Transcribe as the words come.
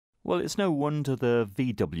Well, it's no wonder the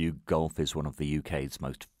VW Golf is one of the UK's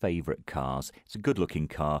most favourite cars. It's a good-looking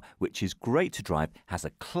car, which is great to drive, has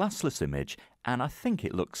a classless image, and I think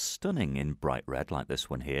it looks stunning in bright red like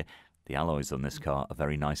this one here. The alloys on this car are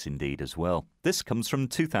very nice indeed as well. This comes from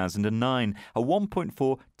 2009, a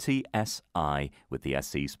 1.4 Tsi with the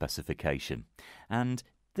SE specification. And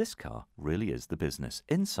this car really is the business.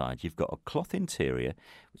 Inside, you've got a cloth interior,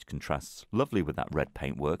 which contrasts lovely with that red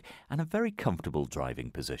paintwork, and a very comfortable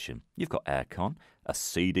driving position. You've got aircon, a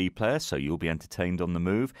CD player, so you'll be entertained on the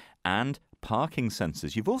move, and parking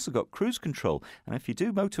sensors. You've also got cruise control, and if you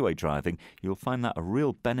do motorway driving, you'll find that a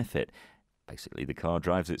real benefit. Basically, the car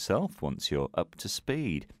drives itself once you're up to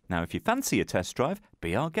speed. Now, if you fancy a test drive,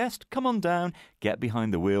 be our guest. Come on down, get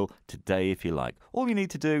behind the wheel today if you like. All you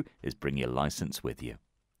need to do is bring your licence with you.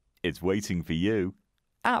 It's waiting for you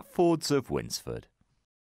at Fords of Winsford.